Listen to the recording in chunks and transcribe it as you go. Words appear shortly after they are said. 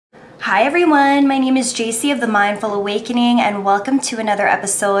Hi everyone, my name is JC of The Mindful Awakening and welcome to another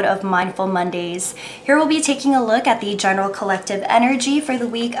episode of Mindful Mondays. Here we'll be taking a look at the general collective energy for the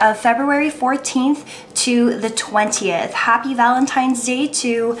week of February 14th to the 20th. Happy Valentine's Day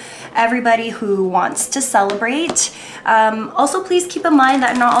to everybody who wants to celebrate. Also, please keep in mind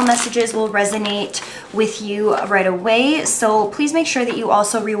that not all messages will resonate with you right away. So please make sure that you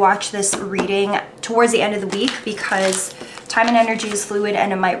also rewatch this reading towards the end of the week because time and energy is fluid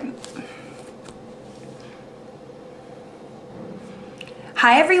and it might...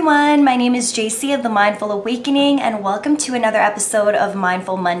 Hi everyone, my name is JC of The Mindful Awakening and welcome to another episode of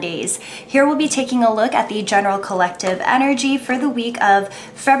Mindful Mondays. Here we'll be taking a look at the general collective energy for the week of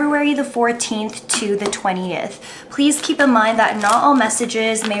February the 14th to the 20th. Please keep in mind that not all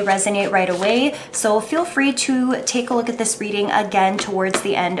messages may resonate right away, so feel free to take a look at this reading again towards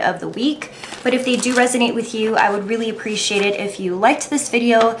the end of the week. But if they do resonate with you, I would really appreciate it if you liked this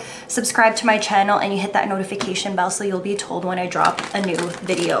video, subscribe to my channel, and you hit that notification bell so you'll be told when I drop a new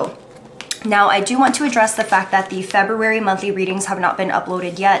video. Now, I do want to address the fact that the February monthly readings have not been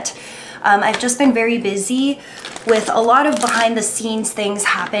uploaded yet. I've just been very busy with a lot of behind the scenes things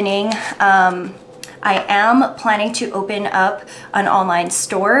happening. I am planning to open up an online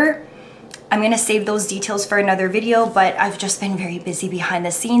store. I'm going to save those details for another video, but I've just been very busy behind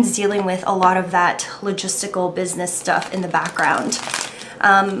the scenes dealing with a lot of that logistical business stuff in the background.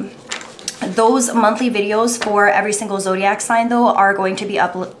 Those monthly videos for every single zodiac sign though are going to be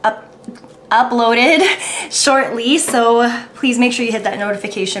uploaded shortly, so please make sure you hit that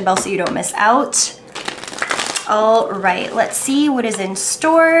notification bell so you don't miss out. All right, let's see what is in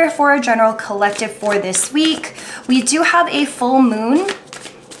store for a general collective for this week. We do have a full moon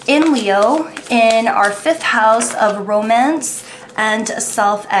in Leo in our 5th house of romance and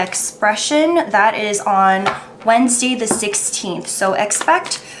self-expression. That is on Wednesday the 16th. So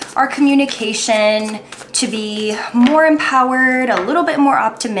expect our communication to be more empowered, a little bit more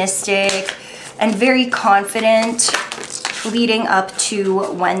optimistic, and very confident leading up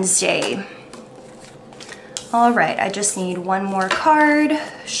to Wednesday. All right, I just need one more card.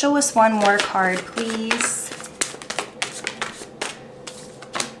 Show us one more card, please.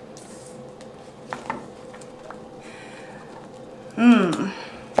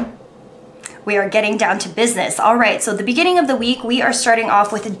 We are getting down to business. All right, so the beginning of the week, we are starting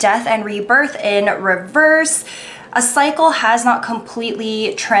off with death and rebirth in reverse. A cycle has not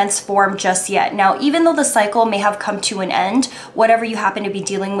completely transformed just yet. Now, even though the cycle may have come to an end, whatever you happen to be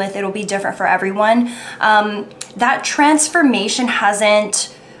dealing with, it'll be different for everyone. That transformation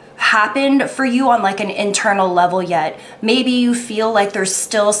hasn't happened for you on like an internal level yet. Maybe you feel like there's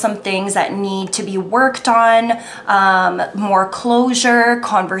still some things that need to be worked on, more closure,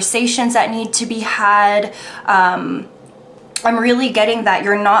 conversations that need to be had. I'm really getting that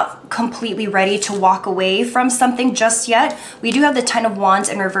you're not completely ready to walk away from something just yet. We do have the 10 of Wands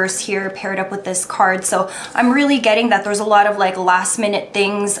in reverse here paired up with this card. So I'm really getting that there's a lot of like last minute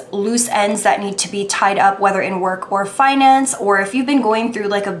things, loose ends that need to be tied up, whether in work or finance, or if you've been going through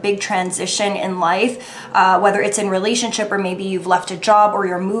like a big transition in life, whether it's in relationship or maybe you've left a job or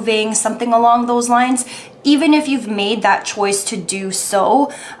you're moving, something along those lines. Even if you've made that choice to do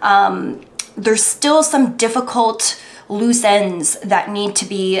so, there's still some difficult loose ends that need to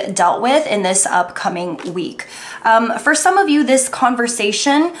be dealt with in this upcoming week. For some of you, this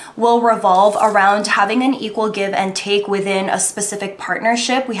conversation will revolve around having an equal give and take within a specific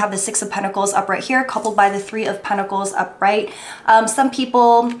partnership. We have the 6 of Pentacles upright here, coupled by the 3 of Pentacles upright. Some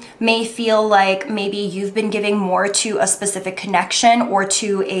people may feel like maybe you've been giving more to a specific connection or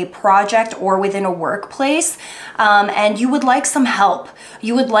to a project or within a workplace, and you would like some help.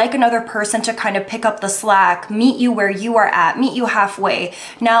 You would like another person to kind of pick up the slack, meet you where you are at, meet you halfway.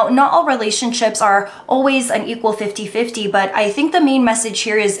 Now, not all relationships are always an equal 50-50, but I think the main message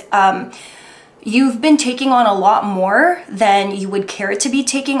here is you've been taking on a lot more than you would care to be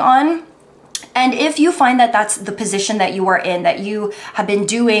taking on. And if you find that that's the position that you are in, that you have been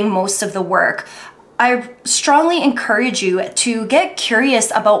doing most of the work, I strongly encourage you to get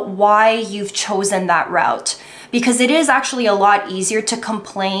curious about why you've chosen that route. Because it is actually a lot easier to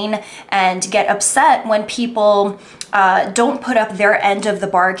complain and get upset when people don't put up their end of the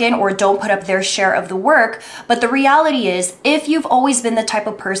bargain or don't put up their share of the work. But the reality is, if you've always been the type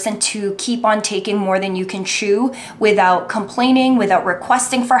of person to keep on taking more than you can chew without complaining, without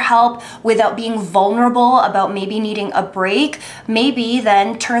requesting for help, without being vulnerable about maybe needing a break, maybe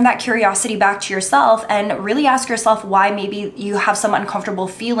then turn that curiosity back to yourself and really ask yourself why maybe you have some uncomfortable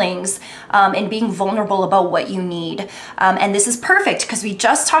feelings in being vulnerable about what you need. And this is perfect because we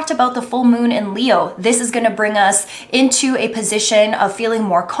just talked about the full moon in Leo. This is going to bring us into a position of feeling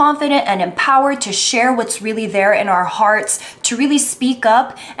more confident and empowered to share what's really there in our hearts, to really speak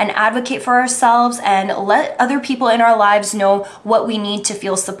up and advocate for ourselves and let other people in our lives know what we need to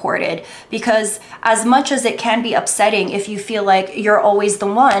feel supported. Because as much as it can be upsetting if you feel like you're always the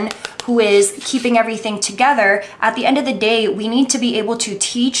one who is keeping everything together, at the end of the day, we need to be able to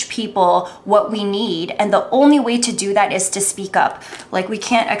teach people what we need. And the only way to do that is to speak up. Like, we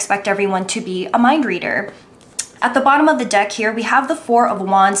can't expect everyone to be a mind reader. At the bottom of the deck here, we have the Four of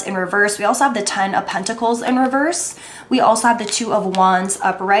Wands in reverse. We also have the Ten of Pentacles in reverse. We also have the Two of Wands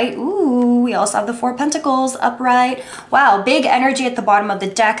upright. Ooh, we also have the Four of Pentacles upright. Wow, big energy at the bottom of the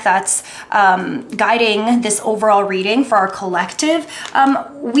deck that's guiding this overall reading for our collective.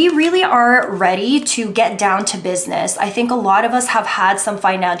 We really are ready to get down to business. I think a lot of us have had some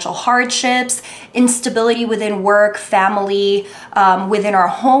financial hardships, instability within work, family, within our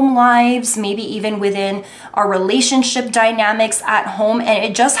home lives, maybe even within our relationship dynamics at home, and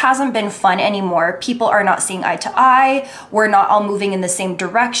it just hasn't been fun anymore. People are not seeing eye to eye. We're not all moving in the same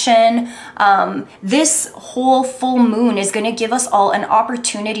direction. This whole full moon is going to give us all an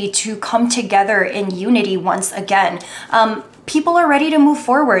opportunity to come together in unity once again. People are ready to move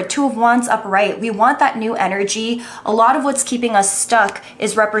forward. Two of Wands upright. We want that new energy. A lot of what's keeping us stuck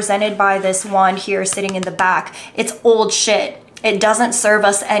is represented by this wand here sitting in the back. It's old shit. It doesn't serve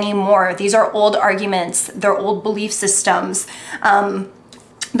us anymore. These are old arguments. They're old belief systems.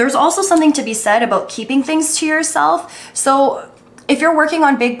 There's also something to be said about keeping things to yourself. So if you're working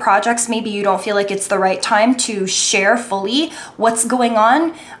on big projects, maybe you don't feel like it's the right time to share fully what's going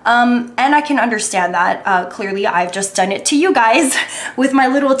on. And I can understand that. Clearly, I've just done it to you guys with my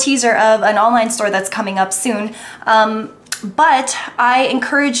little teaser of an online store that's coming up soon. But I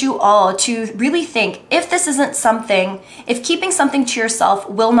encourage you all to really think, if this isn't something, if keeping something to yourself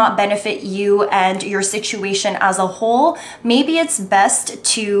will not benefit you and your situation as a whole, maybe it's best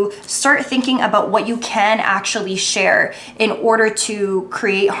to start thinking about what you can actually share in order to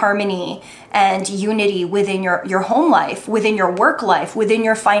create harmony and unity within your home life, within your work life, within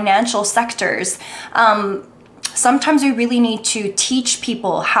your financial sectors. Sometimes we really need to teach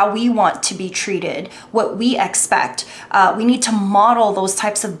people how we want to be treated, what we expect. We need to model those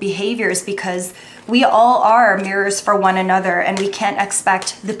types of behaviors because we all are mirrors for one another, and we can't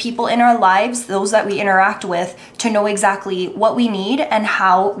expect the people in our lives, those that we interact with, to know exactly what we need and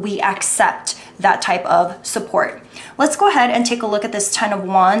how we accept that type of support. Let's go ahead and take a look at this Ten of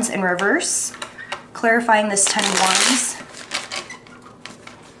Wands in reverse, clarifying this Ten of Wands.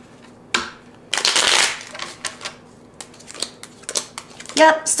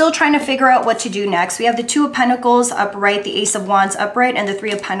 Yep, still trying to figure out what to do next. We have the Two of Pentacles upright, the Ace of Wands upright, and the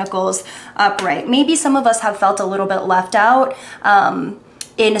Three of Pentacles upright. Maybe some of us have felt a little bit left out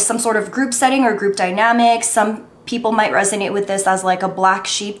in some sort of group setting or group dynamic. Some people might resonate with this as like a black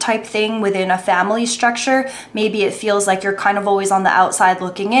sheep type thing within a family structure. Maybe it feels like you're kind of always on the outside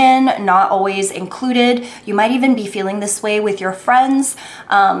looking in, not always included. You might even be feeling this way with your friends.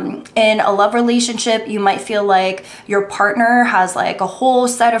 In a love relationship, you might feel like your partner has like a whole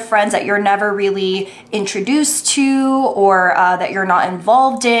set of friends that you're never really introduced to, or that you're not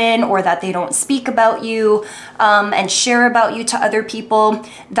involved in, or that they don't speak about you and share about you to other people.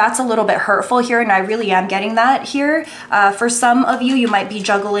 That's a little bit hurtful here, and I really am getting that here. For some of you, you might be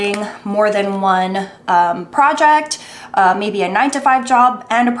juggling more than one project, maybe a 9-to-5 job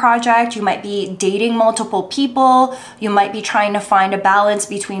and a project. You might be dating multiple people. You might be trying to find a balance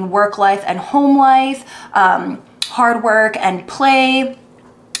between work life and home life, hard work and play.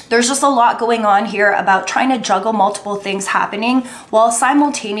 There's just a lot going on here about trying to juggle multiple things happening while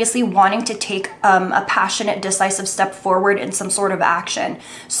simultaneously wanting to take a passionate, decisive step forward in some sort of action.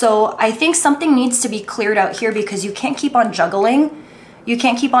 So I think something needs to be cleared out here because you can't keep on juggling. You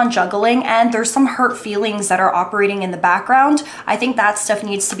can't keep on juggling, and there's some hurt feelings that are operating in the background. I think that stuff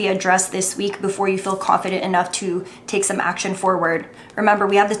needs to be addressed this week before you feel confident enough to take some action forward. Remember,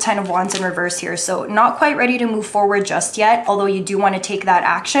 we have the Ten of Wands in reverse here, so not quite ready to move forward just yet, although you do want to take that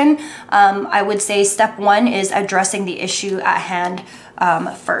action. I would say step one is addressing the issue at hand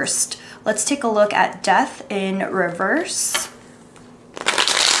first. Let's take a look at Death in reverse.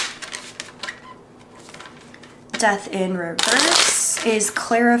 Death in reverse is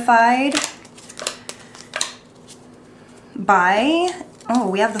clarified by, oh,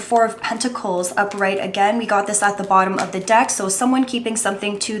 we have the Four of Pentacles upright again. We got this at the bottom of the deck, so someone keeping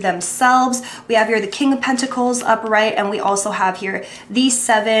something to themselves. We have here the King of Pentacles upright, and we also have here the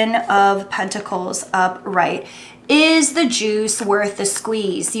Seven of Pentacles upright. Is the juice worth the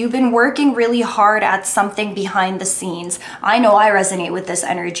squeeze? You've been working really hard at something behind the scenes. I know I resonate with this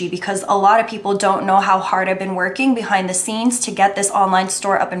energy because a lot of people don't know how hard I've been working behind the scenes to get this online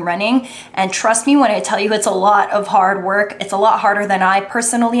store up and running. And trust me when I tell you it's a lot of hard work. It's a lot harder than I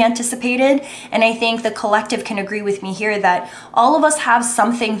personally anticipated. And I think the collective can agree with me here that all of us have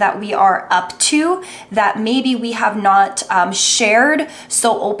something that we are up to that maybe we have not shared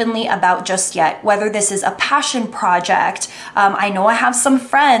so openly about just yet, whether this is a passion project. I know I have some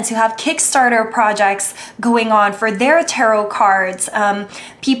friends who have Kickstarter projects going on for their tarot cards,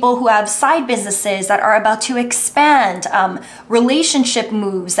 people who have side businesses that are about to expand, relationship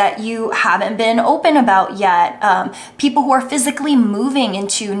moves that you haven't been open about yet, people who are physically moving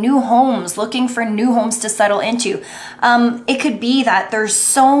into new homes, looking for new homes to settle into. It could be that there's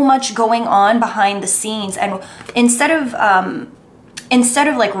so much going on behind the scenes, and instead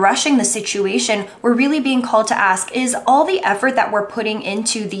of like rushing the situation, we're really being called to ask, is all the effort that we're putting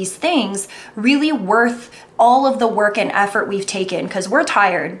into these things really worth all of the work and effort we've taken? Because we're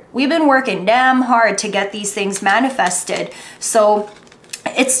tired. We've been working damn hard to get these things manifested. So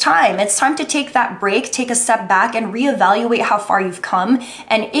it's time to take that break, take a step back and reevaluate how far you've come.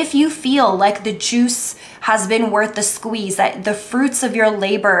 And if you feel like the juice has been worth the squeeze, that the fruits of your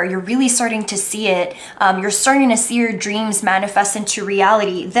labor, you're really starting to see it, you're starting to see your dreams manifest into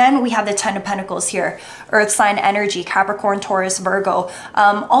reality, then we have the 10 of Pentacles here, earth sign energy, Capricorn, Taurus, Virgo.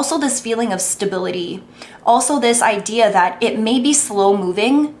 Also this feeling of stability. Also this idea that it may be slow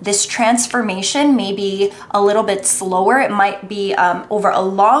moving, this transformation may be a little bit slower, it might be over a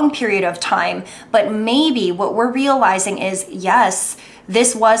long period of time, but maybe what we're realizing is, yes,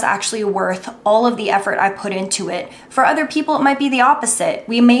 this was actually worth all of the effort I put into it. For other people, it might be the opposite.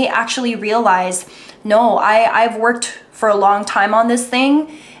 We may actually realize, no, I've worked for a long time on this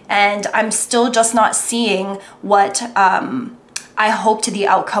thing and I'm still just not seeing what I hoped the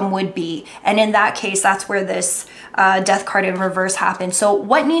outcome would be. And in that case, that's where this death card in reverse happened. So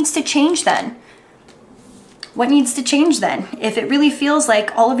what needs to change then? What needs to change then? If it really feels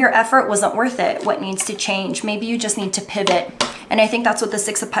like all of your effort wasn't worth it, what needs to change? Maybe you just need to pivot. And I think that's what the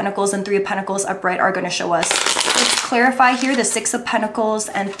 6 of Pentacles and 3 of Pentacles upright are going to show us. Let's clarify here the 6 of Pentacles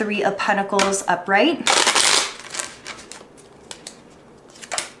and 3 of Pentacles upright.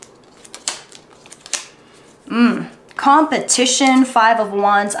 Competition, 5 of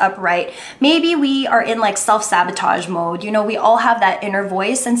Wands upright. Maybe we are in like self-sabotage mode. You know, we all have that inner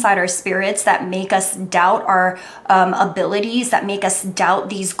voice inside our spirits that make us doubt our abilities, that make us doubt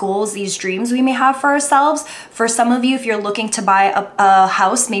these goals, these dreams we may have for ourselves. For some of you, if you're looking to buy a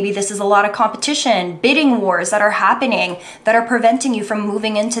house, maybe this is a lot of competition, bidding wars that are happening that are preventing you from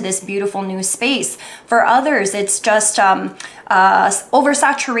moving into this beautiful new space. For others, it's just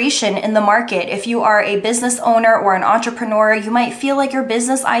oversaturation in the market. If you are a business owner or an entrepreneur, you might feel like your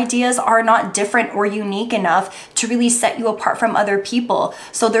business ideas are not different or unique enough to really set you apart from other people.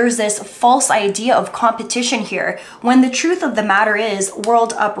 So there's this false idea of competition here, when the truth of the matter is,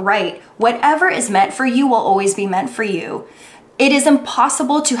 world upright, whatever is meant for you will always be meant for you. It is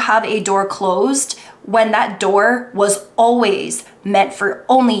impossible to have a door closed when that door was always meant for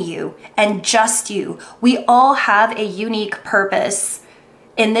only you and just you. We all have a unique purpose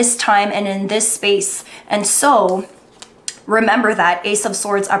in this time and in this space. And so remember that, Ace of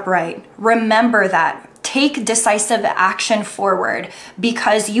Swords upright. Remember that. Take decisive action forward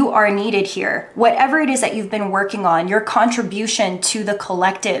because you are needed here. Whatever it is that you've been working on, your contribution to the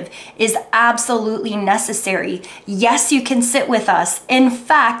collective is absolutely necessary. Yes, you can sit with us. In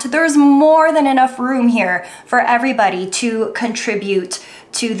fact, there's more than enough room here for everybody to contribute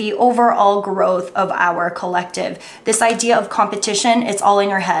to the overall growth of our collective. This idea of competition, it's all in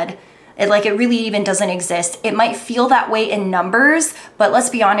your head. It really even doesn't exist. It might feel that way in numbers, but let's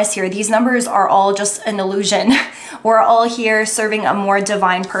be honest here, these numbers are all just an illusion. We're all here serving a more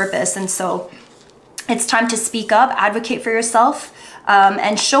divine purpose. And so it's time to speak up, advocate for yourself,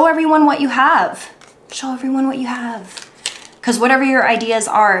 and show everyone what you have. Show everyone what you have. Because whatever your ideas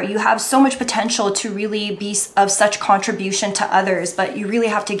are, you have so much potential to really be of such contribution to others, but you really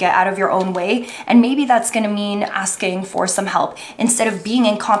have to get out of your own way. And maybe that's going to mean asking for some help. Instead of being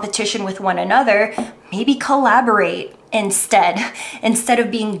in competition with one another, maybe collaborate instead. Instead of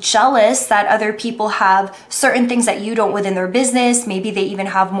being jealous that other people have certain things that you don't within their business, maybe they even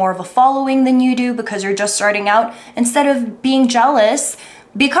have more of a following than you do because you're just starting out. Instead of being jealous,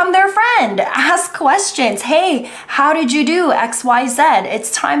 Become their friend, ask questions. Hey, how did you do XYZ? It's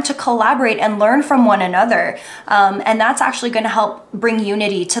time to collaborate and learn from one another. And that's actually going to help bring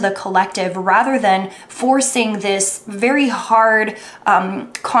unity to the collective rather than forcing this very hard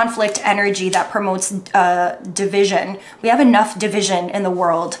conflict energy that promotes division. We have enough division in the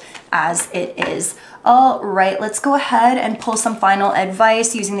world as it is. All right, let's go ahead and pull some final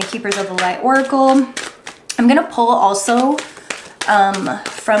advice using the Keepers of the Light Oracle. I'm going to pull also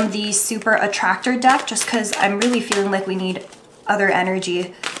from the Super Attractor deck, just because I'm really feeling like we need other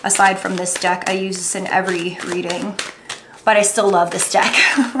energy aside from this deck. I use this in every reading, but I still love this deck.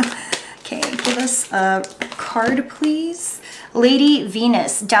 Okay, give us a card, please. Lady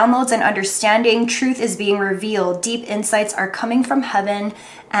Venus, downloads and understanding. Truth is being revealed. Deep insights are coming from heaven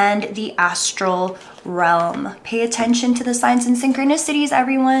and the astral realm. Pay attention to the signs and synchronicities,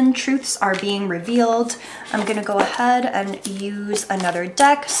 everyone. Truths are being revealed. I'm gonna go ahead and use another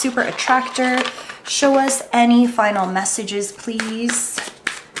deck, Super Attractor. Show us any final messages, please.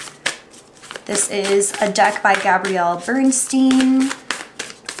 This is a deck by Gabrielle Bernstein.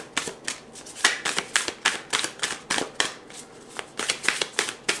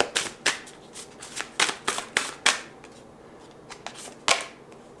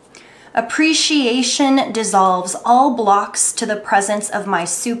 Appreciation dissolves all blocks to the presence of my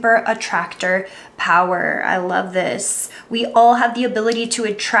super attractor power. I love this. We all have the ability to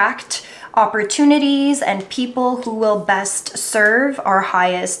attract opportunities and people who will best serve our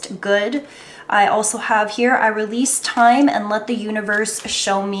highest good. I also have here, I release time and let the universe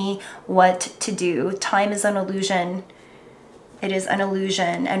show me what to do. Time is an illusion. It is an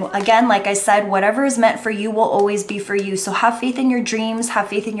illusion. And again, like I said, whatever is meant for you will always be for you. So have faith in your dreams, have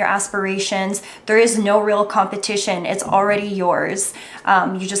faith in your aspirations. There is no real competition. It's already yours.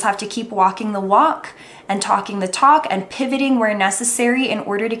 You just have to keep walking the walk and talking the talk and pivoting where necessary in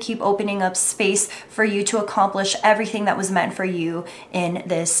order to keep opening up space for you to accomplish everything that was meant for you in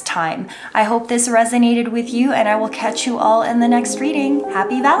this time. I hope this resonated with you, and I will catch you all in the next reading.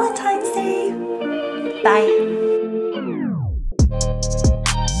 Happy Valentine's Day. Bye.